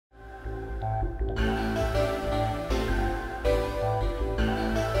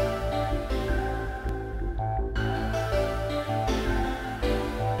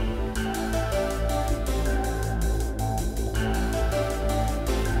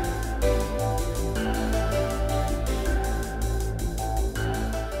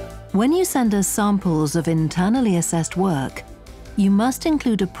When you send us samples of internally assessed work, you must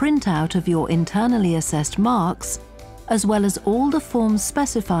include a printout of your internally assessed marks, as well as all the forms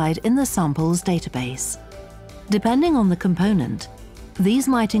specified in the samples database. Depending on the component, these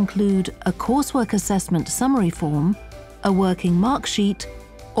might include a coursework assessment summary form, a working mark sheet,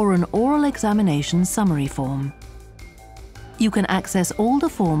 or an oral examination summary form. You can access all the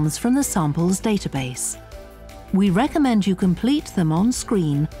forms from the samples database. We recommend you complete them on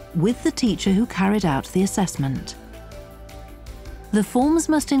screen with the teacher who carried out the assessment. The forms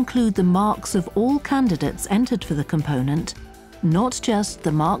must include the marks of all candidates entered for the component, not just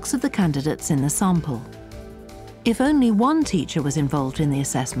the marks of the candidates in the sample. If only one teacher was involved in the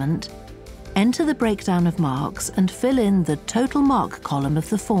assessment, enter the breakdown of marks and fill in the total mark column of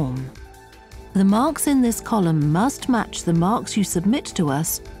the form. The marks in this column must match the marks you submit to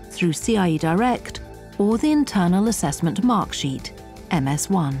us through CIE Direct or the Internal Assessment Mark Sheet,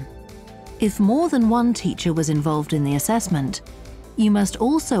 MS1. If more than one teacher was involved in the assessment, you must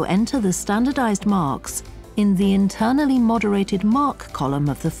also enter the standardized marks in the internally moderated mark column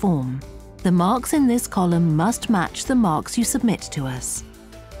of the form. The marks in this column must match the marks you submit to us.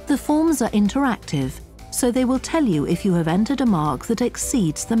 The forms are interactive, so they will tell you if you have entered a mark that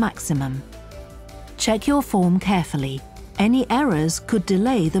exceeds the maximum. Check your form carefully. Any errors could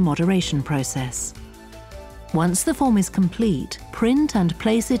delay the moderation process. Once the form is complete, print and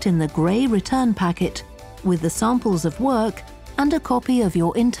place it in the grey return packet with the samples of work and a copy of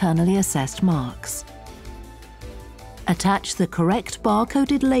your internally assessed marks. Attach the correct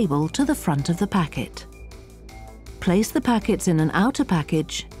barcoded label to the front of the packet. Place the packets in an outer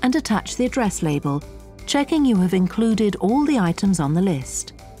package and attach the address label, checking you have included all the items on the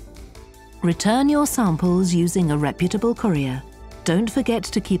list. Return your samples using a reputable courier. Don't forget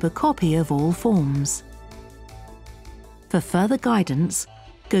to keep a copy of all forms. For further guidance,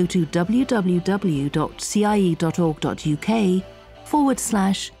 go to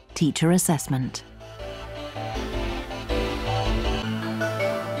www.cie.org.uk/teacher assessment.